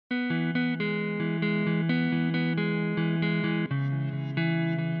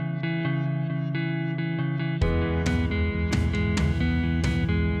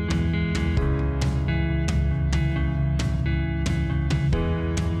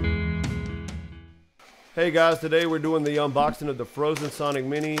Hey guys, today we're doing the unboxing of the Phrozen Sonic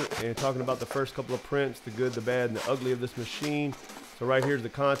Mini and talking about the first couple of prints, the good, the bad, and the ugly of this machine. So right here's the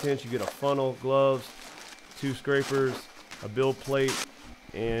contents. You get a funnel, gloves, 2 scrapers, a build plate,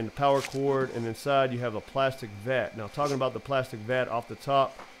 and power cord, and inside you have a plastic vat. Now talking about the plastic vat off the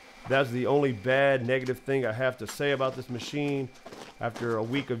top, that's the only bad, negative thing I have to say about this machine. After a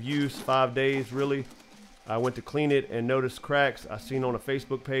week of use, 5 days really, I went to clean it and noticed cracks. I seen on a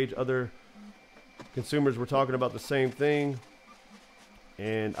Facebook page other consumers were talking about the same thing,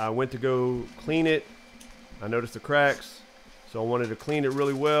 and I went to go clean it. I noticed the cracks, so I wanted to clean it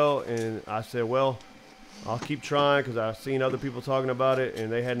really well, and I said, well, I'll keep trying because I've seen other people talking about it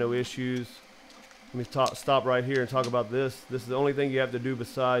and they had no issues. Let me stop right here and talk about this. This is the only thing you have to do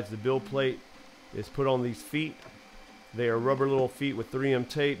besides the build plate is put on these feet. They are rubber little feet with 3M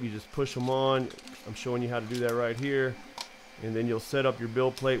tape. You just push them on. I'm showing you how to do that right here. And then you'll set up your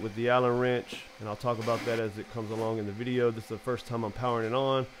build plate with the Allen wrench, and I'll talk about that as it comes along in the video. This is the first time I'm powering it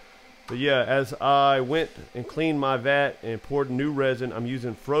on. But yeah, as I went and cleaned my vat and poured new resin, I'm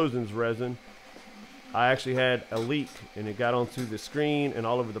using Phrozen's resin. I actually had a leak, and it got onto the screen and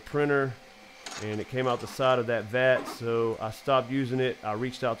all over the printer, and it came out the side of that vat, so I stopped using it. I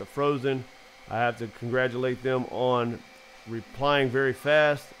reached out to Phrozen. I have to congratulate them on replying very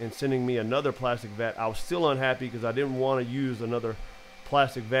fast and sending me another plastic vat. I was still unhappy because I didn't want to use another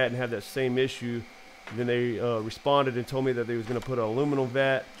plastic vat and have that same issue. And then they responded and told me that they was going to put an aluminum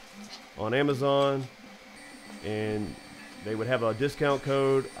vat on Amazon and they would have a discount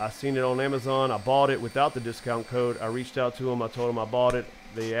code. I seen it on Amazon. I bought it without the discount code. I reached out to them. I told them I bought it.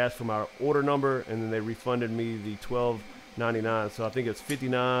 They asked for my order number, and then they refunded me the $12.99. So I think it's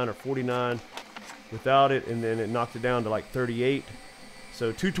 $59 or $49 without it, and then it knocked it down to like 38.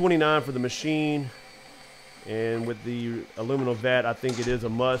 So $229 for the machine, and with the aluminum vat, I think it is a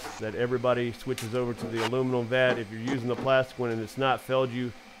must that everybody switches over to the aluminum vat. If you're using the plastic one and it's not failed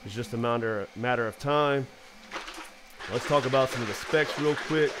you, it's just a matter of time. Let's talk about some of the specs real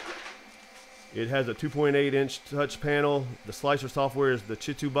quick. It has a 2.8-inch touch panel. The slicer software is the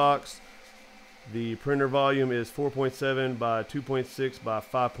Chitu box. The printer volume is 4.7 by 2.6 by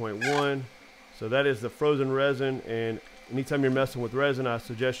 5.1. So that is the Phrozen resin, and anytime you're messing with resin, I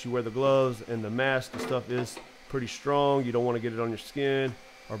suggest you wear the gloves and the mask. The stuff is pretty strong. You don't want to get it on your skin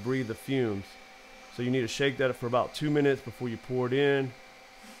or breathe the fumes. So you need to shake that for about 2 minutes before you pour it in.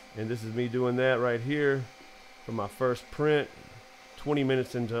 And this is me doing that right here for my first print, 20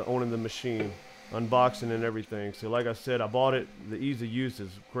 minutes into owning the machine, unboxing and everything. So like I said, I bought it. The ease of use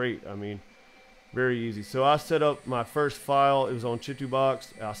is great. I mean, very easy. So I set up my first file. It was on Chitu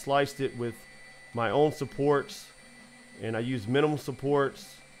box. I sliced it with my own supports, and I use minimum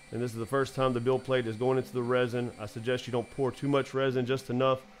supports, and this is the first time the build plate is going into the resin. I suggest you don't pour too much resin, just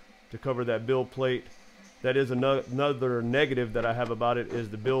enough to cover that build plate. That is another negative that I have about it, is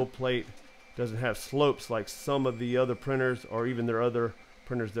the build plate doesn't have slopes like some of the other printers or even their other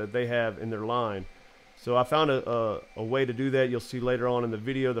printers that they have in their line. So I found a way to do that. You'll see later on in the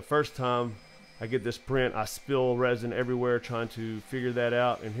video. The first time I get this print, I spill resin everywhere trying to figure that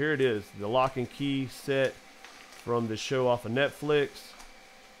out. And here it is, the lock and key set from the show off of Netflix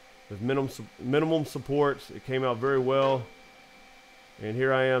with minimum supports. It came out very well. And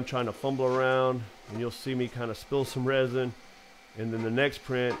here I am trying to fumble around, and you'll see me kind of spill some resin. And then the next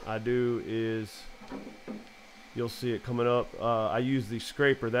print I do is, you'll see it coming up. I use the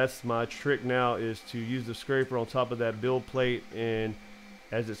scraper. That's my trick now, is to use the scraper on top of that build plate, and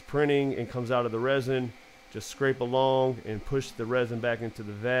as it's printing and comes out of the resin, just scrape along and push the resin back into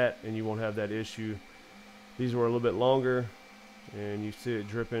the vat, and you won't have that issue. These were a little bit longer, and you see it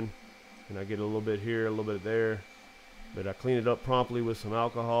dripping, and I get a little bit here, a little bit there, but I cleaned it up promptly with some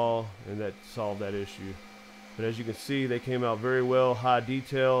alcohol, and that solved that issue. But as you can see, they came out very well, high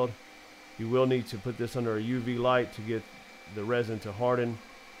detailed. You will need to put this under a UV light to get the resin to harden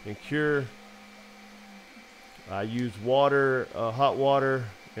and cure. I use water, hot water,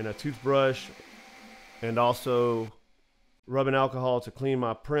 and a toothbrush, and also rubbing alcohol to clean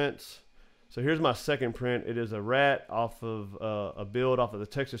my prints. So here's my second print. It is a rat off of a build off of the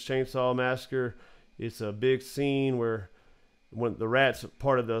Texas Chainsaw Massacre. It's a big scene where when the rat's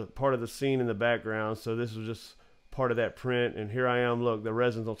part of the scene in the background. So this was just part of that print. And here I am. Look, the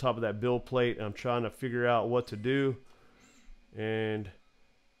resin's on top of that build plate. And I'm trying to figure out what to do. And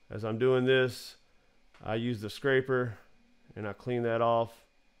as I'm doing this, I use the scraper and I clean that off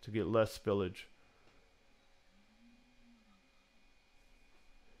to get less spillage.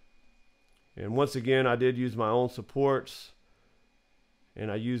 And once again, I did use my own supports,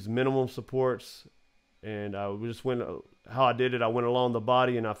 and I used minimum supports, and I just went, how I did it, I went along the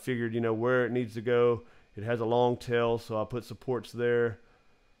body and I figured, you know, where it needs to go. It has a long tail, so I put supports there.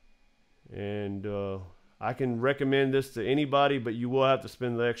 And I can recommend this to anybody, but you will have to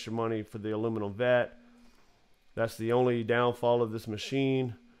spend the extra money for the aluminum vat. That's the only downfall of this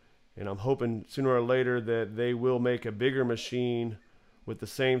machine. And I'm hoping sooner or later that they will make a bigger machine with the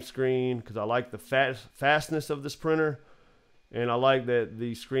same screen, because I like the fastness of this printer, and I like that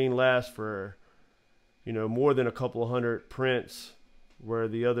the screen lasts for, you know, more than a couple of hundred prints, where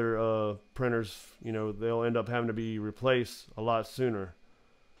the other printers, you know, they'll end up having to be replaced a lot sooner.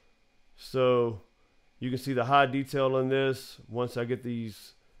 So you can see the high detail in this. Once I get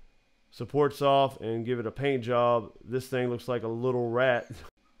these supports off and give it a paint job, this thing looks like a little rat.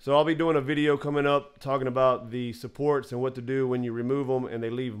 So I'll be doing a video coming up talking about the supports and what to do when you remove them and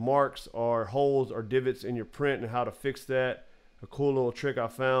they leave marks or holes or divots in your print, and how to fix that. A cool little trick I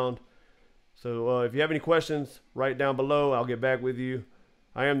found. So if you have any questions, write down below. I'll get back with you.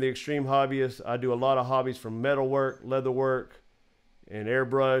 I am the Extreme Hobbyist. I do a lot of hobbies, from metal work, leather work, and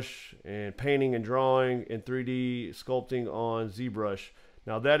airbrush, and painting and drawing, and 3D sculpting on ZBrush.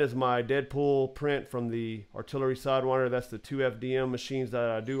 Now that is my Deadpool print from the Artillery Sidewinder. That's the 2FDM machines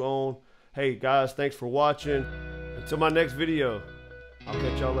that I do own. Hey guys, thanks for watching. Until my next video, I'll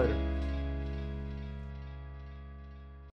catch y'all later.